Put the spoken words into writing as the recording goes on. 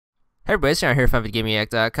Hey everybody, it's John here from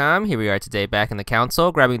VidGamiac.com. Here we are today back in the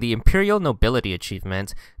council, grabbing the Imperial Nobility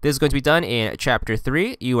achievement. This is going to be done in Chapter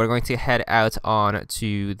 3. You are going to head out on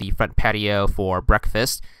to the front patio for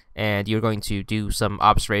breakfast, and you're going to do some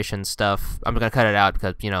observation stuff. I'm going to cut it out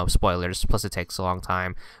because, spoilers, plus it takes a long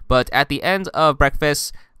time. But at the end of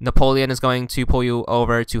breakfast, Napoleon is going to pull you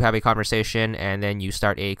over to have a conversation, and then you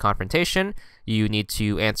start a confrontation. You need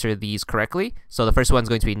to answer these correctly. So the first one is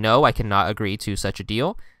going to be no, I cannot agree to such a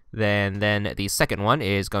deal. Then the second one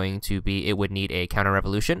is going to be it would need a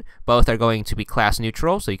counter-revolution. Both are going to be class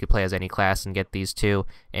neutral, so you could play as any class and get these two.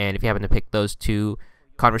 And if you happen to pick those two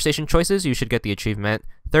conversation choices, you should get the achievement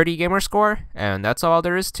 30 gamer score, and that's all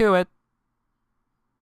there is to it.